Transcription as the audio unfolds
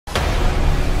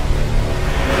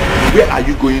Where are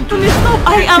you going to? Stop.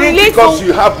 I am late because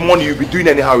you have money, you'll be doing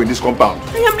anyhow in this compound.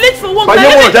 I am late for work. But you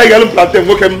want to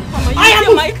I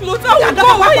am my clothes.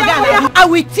 I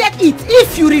will take it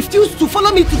if you refuse to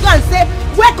follow me to go and say,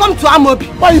 welcome to Amobi.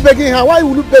 Why are you begging her? Why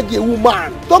will you beg a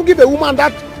woman? Don't give a woman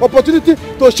that opportunity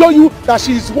to show you that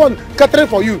she is one catering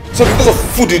for you. So because of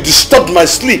food, you disturbed my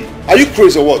sleep. Are you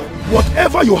crazy or what?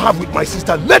 Whatever you have with my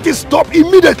sister, let it stop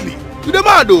immediately. You the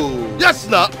mad though? Yes,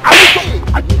 now.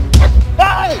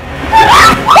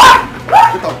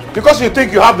 Because you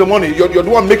think you have the money, you're the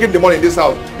one making the money in this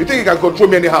house. You think you can control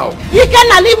me anyhow? You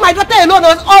cannot leave my daughter alone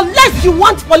unless you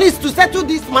want police to settle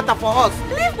this matter for us.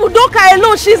 Leave Udoka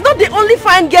alone. She's not the only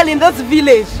fine girl in this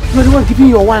village. You're the one giving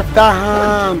your wife that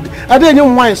hand. I don't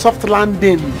even want a soft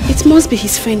landing. It must be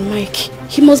his friend Mike.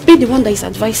 He must be the one that is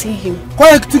advising him.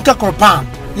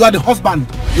 You are the husband.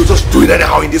 You just do it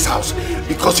anyhow in this house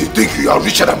because you think you are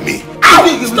richer than me.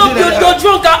 Stop, you're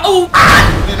drunk.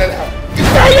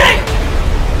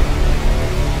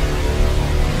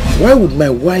 Why would my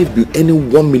wife be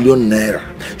earning 1 million naira?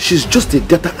 She's just a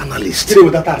data analyst.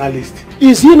 Data analyst.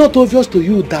 Is it not obvious to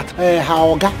you that her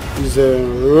Oga is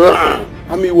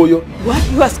Why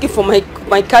are you asking for my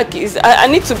car keys? I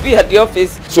need to be at the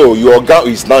office. So your girl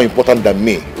is now important than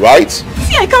me, right?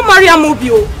 See, I can't marry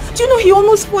Amobio. Do you know he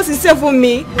almost forced himself on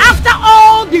me? After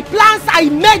all the plans I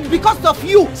made because of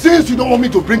you. Since you don't want me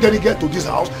to bring any girl to this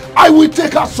house, I will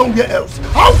take her somewhere else.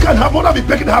 How can her mother be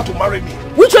begging her to marry me?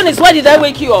 Which one is why did I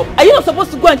wake you up? Are you not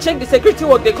supposed to go and check the security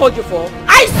work they called you for?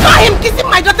 I saw him kissing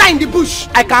my daughter in the bush.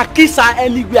 I can kiss her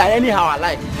anywhere, anyhow I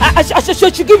like. I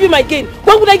should give you my gain.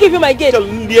 Why would I give you my gain?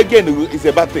 The gain is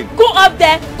a bad thing. Go out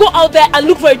there and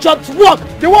look for a job to work.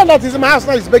 The one that is in my house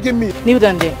now is begging me. Kneel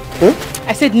down there.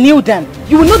 I said kneel down.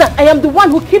 You will know that I am the one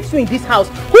who keeps you in this house,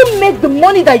 who makes the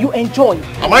money that you enjoy.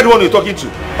 Am I the one you're talking to?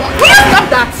 Will you stop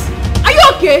that? Are you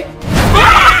okay?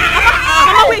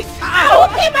 Mama, wait. I will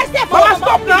kill myself. Mama,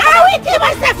 stop now. I will kill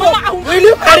myself. Mama, will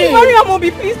you marry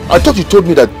Amobi, please? I thought you told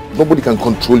me that nobody can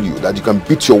control you, that you can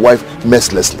beat your wife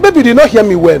mercilessly. Baby, you did not hear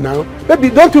me well now.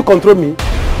 Baby, don't you control me?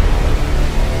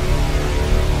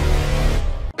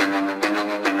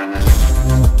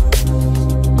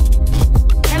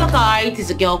 It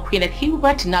is a girl Queen at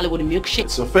Hilbert, Nollywood Milkshake.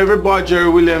 It's your favorite boy, Jerry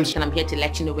Williams. And I'm here to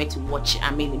let you know where to watch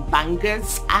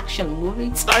bangers, action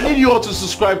movies. I need you all to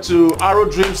subscribe to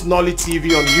ArrowsDreams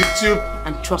NollyTV on YouTube.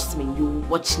 And trust me, you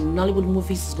watch Nollywood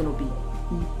Movies is going to be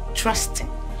interesting.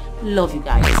 Love you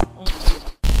guys.